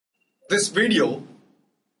This video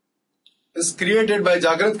is created by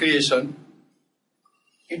Jagrat Creation.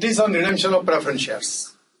 It is on redemption of preference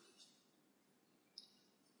shares.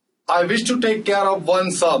 I wish to take care of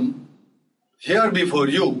one sum here before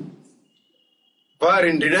you,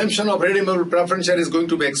 wherein redemption of redeemable preference share is going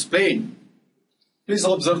to be explained. Please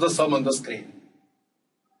observe the sum on the screen.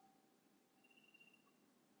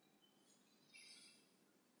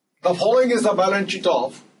 The following is the balance sheet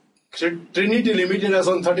of Trinity Limited as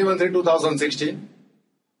on 31/3/2016.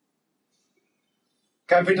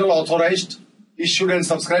 Capital authorized, issued and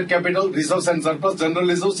subscribed capital, reserves and surplus, general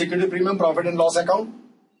reserve, security premium, profit and loss account,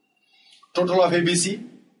 total of ABC,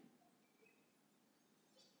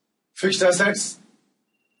 fixed assets,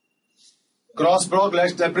 gross block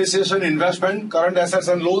less depreciation, investment, current assets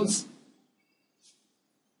and loans,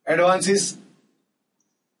 advances,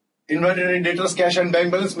 inventory, debtors, cash and bank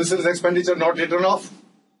balance, miscellaneous expenditure not written off.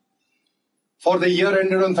 For the year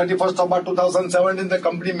ended on 31st of March 2017, the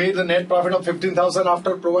company made the net profit of 15,000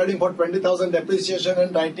 after providing for 20,000 depreciation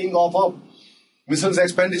and writing off of miscellaneous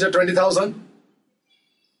expenditure 20,000.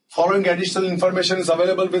 Following additional information is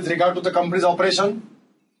available with regard to the company's operation.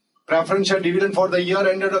 Preference share dividend for the year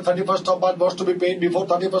ended on 31st of March was to be paid before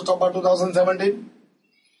 31st of March 2017.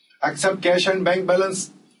 Except cash and bank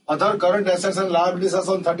balance, other current assets and liabilities as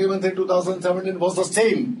on 31/3/2017 was the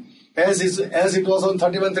same as it was on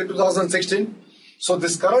 31/3/2016. So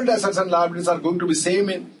this current assets and liabilities are going to be same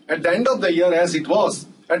at the end of the year as it was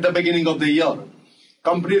at the beginning of the year.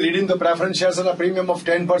 Company redeemed the preference shares at a premium of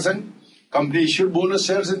 10%. Company issued bonus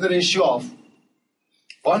shares in the ratio of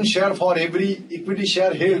 1 share for every equity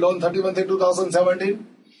share held on 31/3/2017.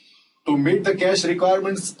 To meet the cash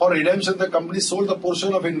requirements for redemption, the company sold the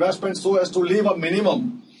portion of investment so as to leave a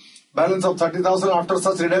minimum balance of 30,000 after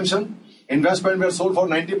such redemption. Investment were sold for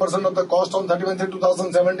 90% of the cost on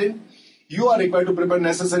 31/3/2017. You are required to prepare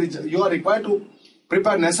necessary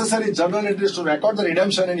journal entries to record the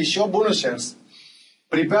redemption and issue of bonus shares.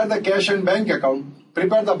 Prepare the cash and bank account.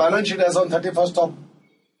 Prepare the balance sheet as on 31st of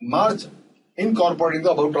March, incorporating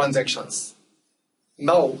the above transactions.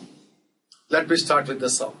 Now, let me start with the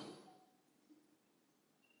sum.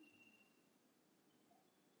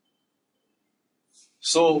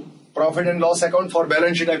 So, profit and loss account for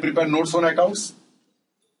balance sheet, I prepare notes on accounts.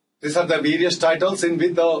 These are the various titles in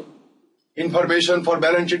which the information for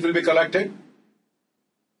balance sheet will be collected.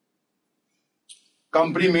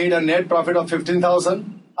 Company made a net profit of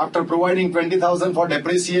 15,000 after providing 20,000 for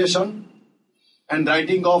depreciation and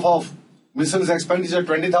writing off of miscellaneous expenditure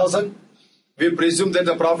 20,000. We presume that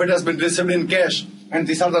the profit has been received in cash, and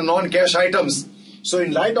these are the non-cash items. So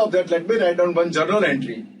in light of that, let me write down one journal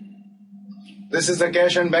entry. This is the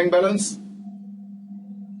cash and bank balance.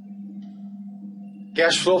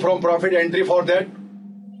 Cash flow from profit entry for that.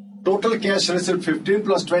 Total cash received 15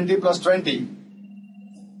 plus 20 plus 20.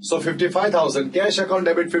 So 55,000. Cash account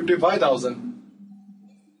debit 55,000.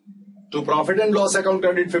 To profit and loss account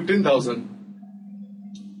credit 15,000.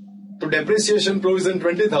 To depreciation provision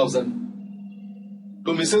 20,000.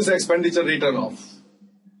 To miscellaneous expenditure written off.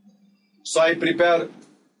 So I prepare,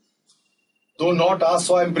 though not asked,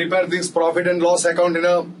 so I prepare this profit and loss account in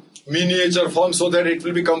a miniature form so that it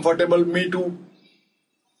will be comfortable me to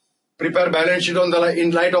prepare balance sheet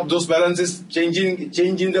in light of those balances,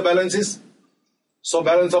 changing the balances. So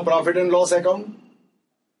balance of profit and loss account,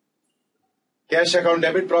 cash account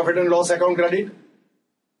debit, profit and loss account credit,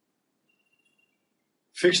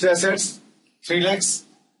 fixed assets 3 lakhs,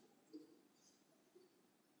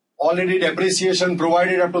 already depreciation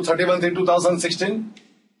provided up to 31/3/2016.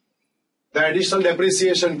 The additional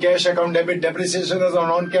depreciation, cash account debit, depreciation as a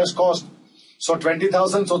non-cash cost. So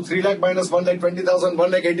 20,000, so 3 lakh minus 1 lakh 20,000,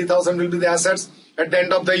 1 lakh 80,000 will be the assets at the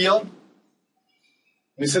end of the year.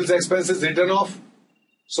 Miscellaneous expenses written off.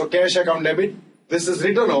 So cash account debit, this is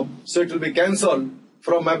written off, so it will be cancelled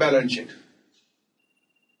from my balance sheet.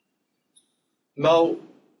 Now,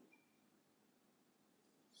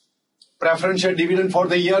 preference share dividend for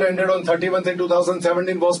the year ended on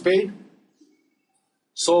 31/3/2017 was paid.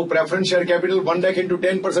 So preference share capital 1 lakh into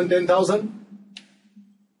 10%, 10,000.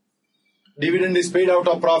 Dividend is paid out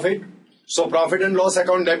of profit. So profit and loss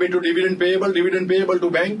account debit to dividend payable to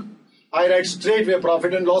bank. I write straight away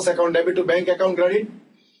profit and loss account debit to bank account credit.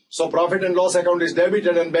 So profit and loss account is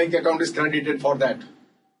debited and bank account is credited for that.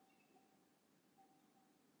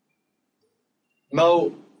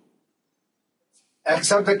 Now,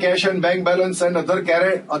 except the cash and bank balance and other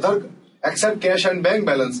current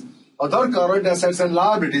assets and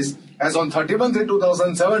liabilities as on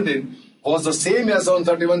 31/3/2017 was the same as on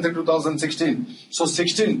 31/3/2016. So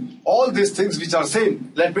 16, all these things which are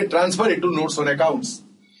same, let me transfer it to notes on accounts.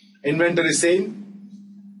 Inventory same,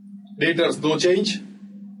 Debtors, no change.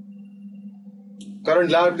 Current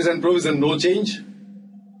liabilities and provision, no change.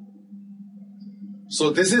 So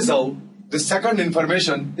this is how the second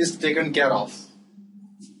information is taken care of.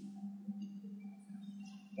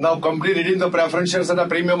 Now company redeemed the preference shares at a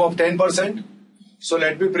premium of 10%. So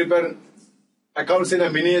let me prepare accounts in a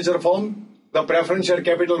miniature form. The preference share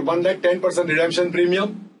capital 1 lakh, 10% redemption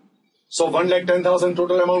premium. So 1,10,000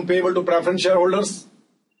 total amount payable to preference shareholders.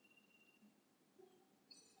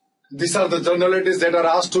 These are the generalities that are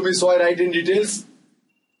asked to me, so I write in details.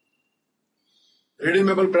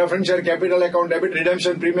 Redeemable preference share capital account debit,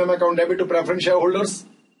 redemption premium account debit to preference shareholders.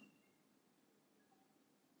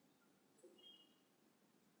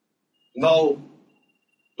 Now,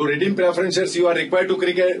 to redeem preference shares, you are required to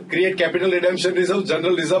create capital redemption reserve,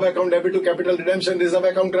 general reserve account debit to capital redemption reserve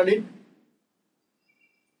account credit.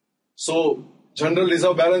 So, general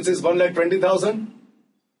reserve balance is 1,20,000.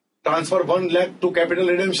 Transfer 1 lakh to capital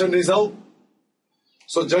redemption reserve.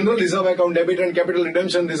 So, general reserve account debit and capital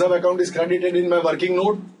redemption reserve account is credited in my working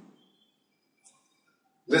note.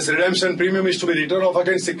 This redemption premium is to be written off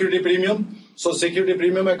against security premium. So, security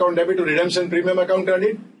premium account debit to redemption premium account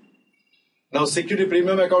credit. Now, security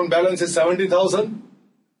premium account balance is 70,000.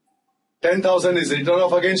 10,000 is written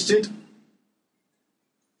off against it.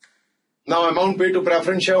 Now, amount paid to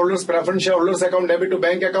preference shareholders account debit to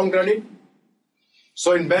bank account credit.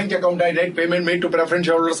 So, in bank account, I write payment made to preference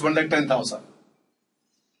shareholders 1,10,000.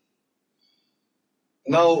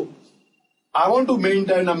 Now, I want to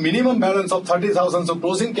maintain a minimum balance of 30,000. So,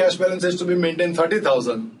 closing cash balance is to be maintained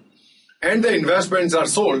 30,000. And the investments are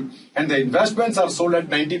sold. And the investments are sold at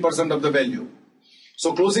 90% of the value.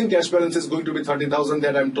 So, closing cash balance is going to be 30,000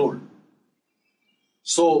 that I am told.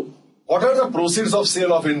 So, what are the proceeds of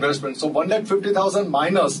sale of investment? So, 1,50,000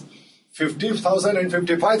 minus 50,000 and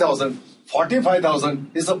 55,000.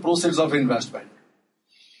 45,000 is the proceeds of investment.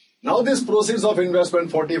 Now this proceeds of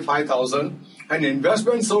investment 45,000 and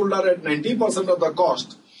investment sold are at 90% of the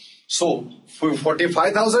cost. So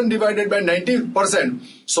 45,000 divided by 90%.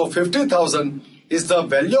 So 50,000 is the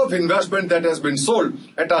value of investment that has been sold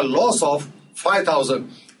at a loss of 5,000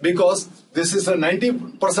 because this is a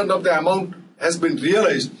 90% of the amount has been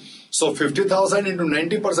realized. So 50,000 into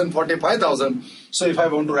 90% 45,000. So if I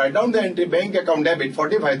want to write down the entry bank account debit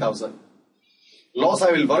 45,000. Loss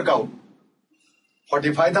I will work out.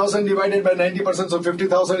 45,000 divided by 90%, so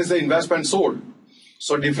 50,000 is the investment sold.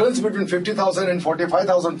 So difference between 50,000 and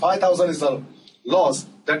 45,000, 5,000 is the loss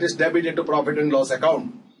that is debited to profit and loss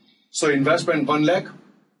account. So investment 1 lakh,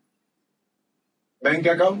 bank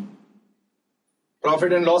account,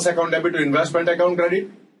 profit and loss account debit to investment account credit.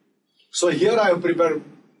 So here I have prepared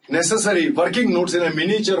necessary working notes in a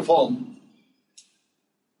miniature form.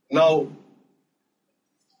 Now,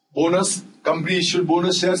 bonus, company issued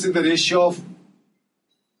bonus shares in the ratio of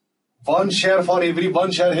 1 share for every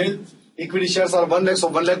 1 share held. Equity shares are 1 lakh, so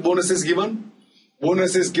 1 lakh bonus is given.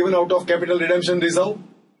 Bonus is given out of capital redemption reserve.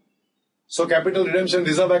 So capital redemption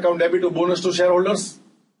reserve account debit to bonus to shareholders.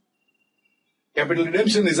 Capital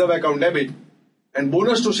redemption reserve account debit and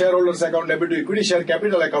bonus to shareholders account debit to equity share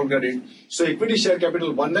capital account credit. So equity share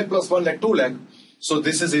capital 1 lakh plus 1 lakh 2 lakh. So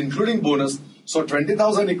this is including bonus. So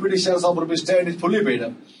 20,000 equity shares of rupees 10 is fully paid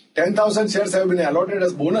up. 10,000 shares have been allotted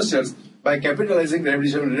as bonus shares by capitalizing the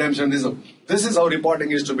redemption reserve. This is how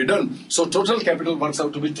reporting is to be done. So total capital works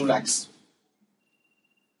out to be 2 lakhs.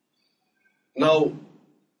 Now,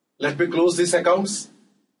 let me close these accounts.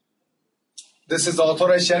 This is the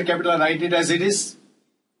authorized share capital. Write it as it is.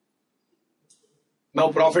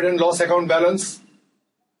 Now, profit and loss account balance.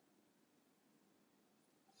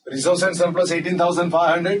 Reserves and surplus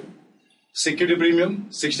 18,500. Security premium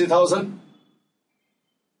 60,000.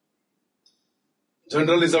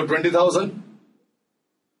 General reserve 20,000.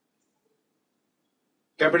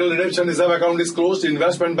 Capital redemption reserve account is closed.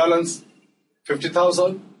 Investment balance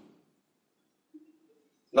 50,000.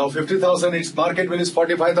 Now 50,000, its market value is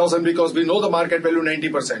 45,000 because we know the market value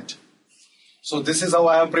 90%. So this is how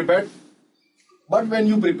I have prepared. But when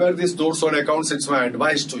you prepare these notes on accounts, it's my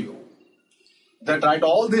advice to you that write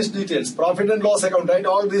all these details, profit and loss account, write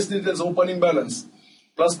all these details, opening balance,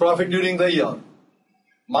 plus profit during the year,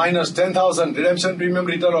 minus 10,000, redemption premium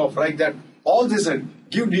return off, like that. All this,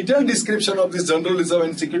 give detailed description of this general reserve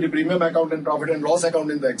and security premium account and profit and loss account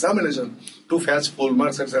in the examination to fetch full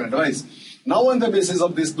marks as an advice. Now on the basis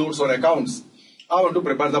of these notes on accounts, I want to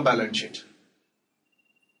prepare the balance sheet.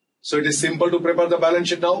 So it is simple to prepare the balance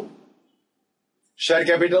sheet now. Share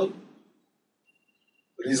capital,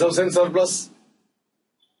 reserves and surplus,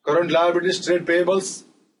 current liabilities, trade payables,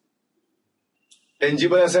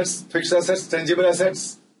 tangible assets, fixed assets, tangible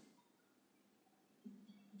assets,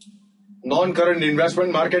 Non-current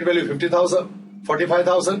investment market value 50,000,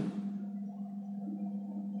 45,000.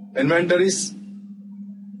 Inventories,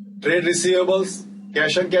 trade receivables,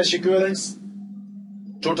 cash and cash equivalents,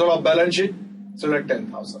 total of balance sheet, select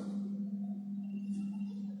 10,000.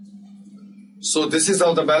 So this is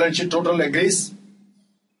how the balance sheet total agrees.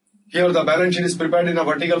 Here the balance sheet is prepared in a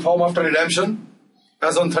vertical form after redemption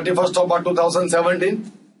as on 31st of March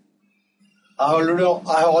 2017. I have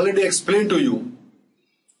already explained to you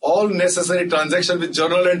all necessary transactions with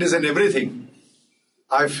journal entries and everything.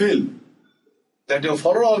 I feel that you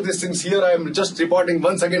follow all these things. Here I am just reporting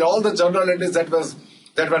once again all the journal entries that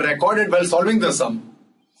were recorded while solving the sum.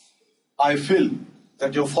 I feel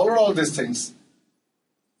that you followed all these things.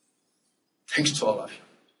 Thanks to all of you.